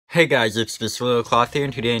Hey guys, it's this little cloth here,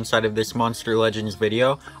 and today inside of this Monster Legends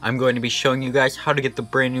video, I'm going to be showing you guys how to get the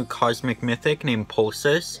brand new cosmic mythic named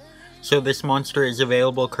Pulsus. So this monster is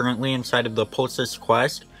available currently inside of the Pulsus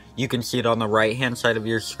quest. You can see it on the right hand side of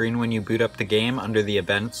your screen when you boot up the game under the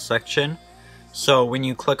events section. So when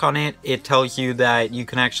you click on it, it tells you that you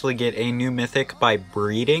can actually get a new mythic by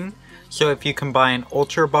breeding. So if you combine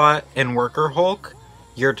Ultrabot and Worker Hulk,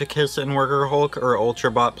 Urticus and Worker Hulk, or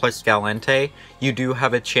Ultrabot plus Galente, you do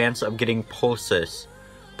have a chance of getting Pulsus.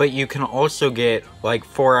 But you can also get like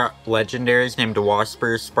 4 legendaries named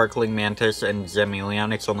Wasper, Sparkling Mantis, and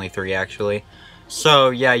Zemeleon. It's only 3 actually. So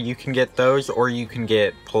yeah, you can get those, or you can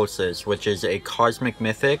get Pulsus, which is a cosmic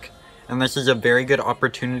mythic. And this is a very good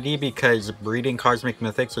opportunity because breeding cosmic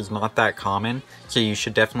mythics is not that common, so you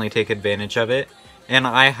should definitely take advantage of it. And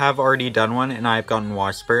I have already done one, and I've gotten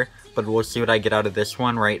Wasper, but we'll see what I get out of this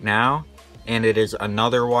one right now. And it is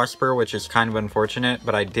another Wasper, which is kind of unfortunate,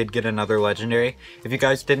 but I did get another legendary. If you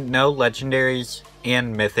guys didn't know, legendaries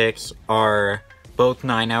and mythics are both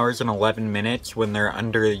 9 hours and 11 minutes when they're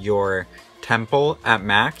under your temple at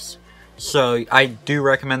max. So I do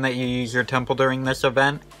recommend that you use your temple during this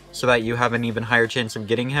event so that you have an even higher chance of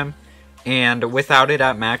getting him. And without it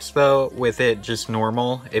at max though, with it just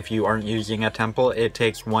normal, if you aren't using a temple, it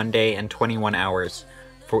takes 1 day and 21 hours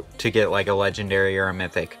to get like a legendary or a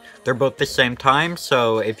mythic. They're both the same time,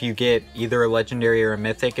 so if you get either a legendary or a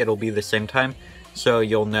mythic, it'll be the same time. So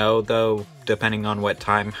you'll know though, depending on what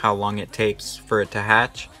time, how long it takes for it to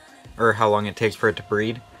hatch, or how long it takes for it to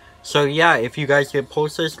breed. So yeah, if you guys get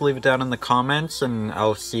Pulsus, leave it down in the comments and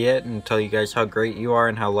I'll see it and tell you guys how great you are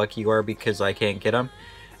and how lucky you are because I can't get them.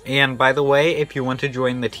 And by the way, if you want to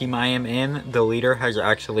join the team I am in, the leader has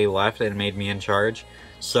actually left and made me in charge.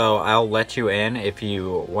 So I'll let you in if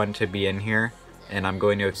you want to be in here. And I'm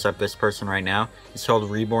going to accept this person right now. It's called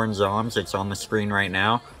Reborn Zombs. It's on the screen right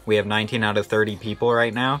now. We have 19 out of 30 people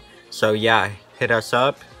right now. So yeah, hit us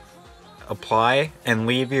up, apply, and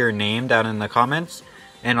leave your name down in the comments.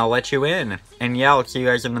 And I'll let you in. And yeah, I'll see you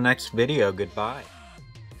guys in the next video. Goodbye.